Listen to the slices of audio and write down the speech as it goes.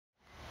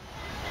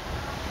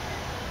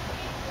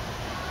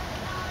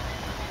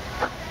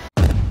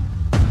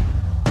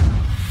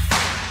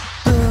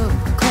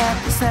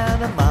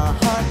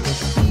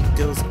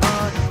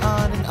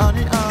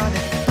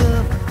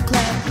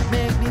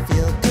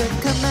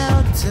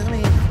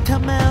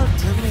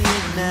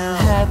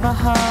my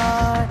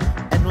heart,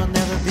 and we'll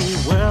never be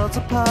worlds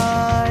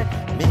apart.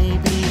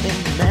 Maybe in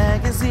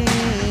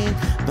magazine,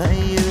 but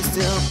you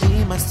still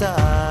be my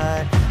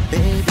star,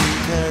 baby.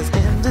 'Cause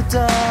in the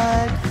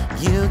dark,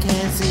 you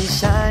can't see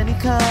shiny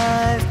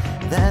cars.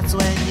 That's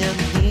when you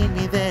need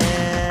me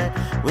there.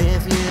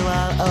 With you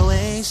I'll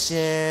always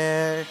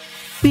share.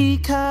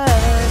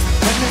 Because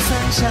when the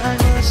sunshine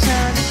will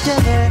shine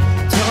together,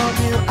 told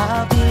you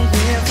I'll be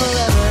here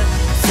forever.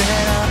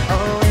 Said I'll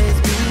always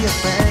be a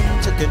friend.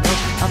 Took an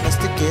oath, I'ma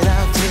stick it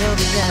out till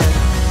the end.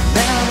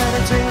 Now that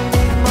it's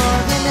raining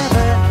more than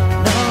ever,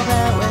 know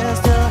that we'll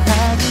still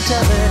have each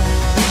other.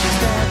 You can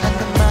stand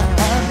under my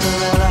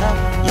umbrella.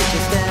 You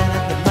can stand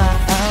under my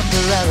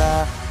umbrella.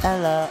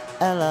 Ella,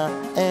 Ella,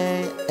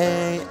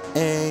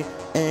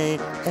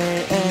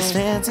 These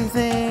fancy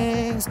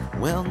things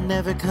will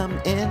never come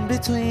in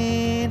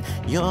between.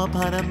 You're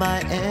part of my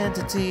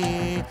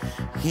entity,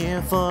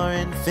 here for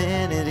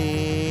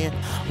infinity.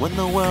 When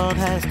the world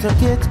has took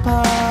its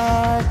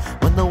part,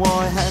 when the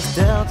war has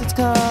dealt its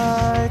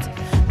cards,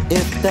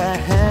 if the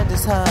hand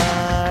is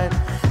hard,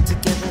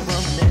 together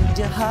we'll mend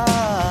your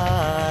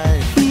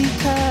heart.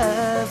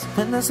 Because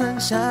when the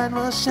sunshine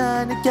will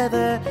shine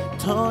together,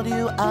 told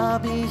you I'll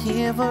be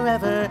here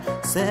forever.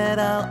 Said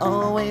I'll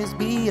always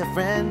be a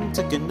friend.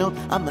 Took an oath,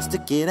 I'ma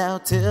stick it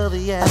out till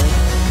the end.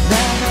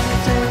 Now that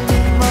it's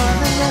raining more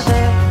than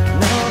ever,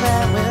 know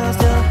that we'll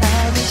still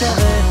have each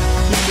other.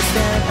 You can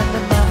stand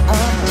under my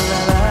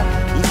umbrella.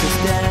 You can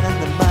stand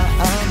under my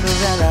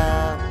umbrella.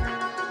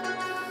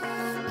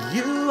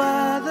 You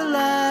are the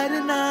light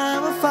and I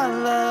will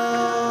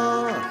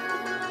follow.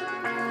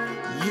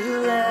 You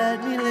let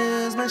me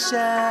lose my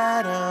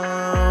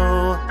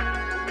shadow.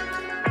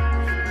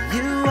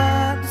 You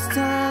are the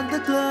sun, the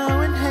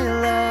glowing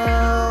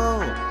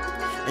halo,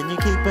 and you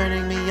keep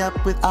burning me up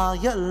with all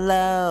your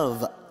love.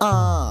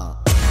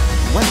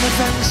 When the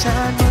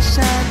sunshine will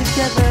shine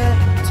together,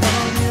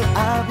 told you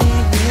I'll be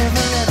here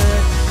forever.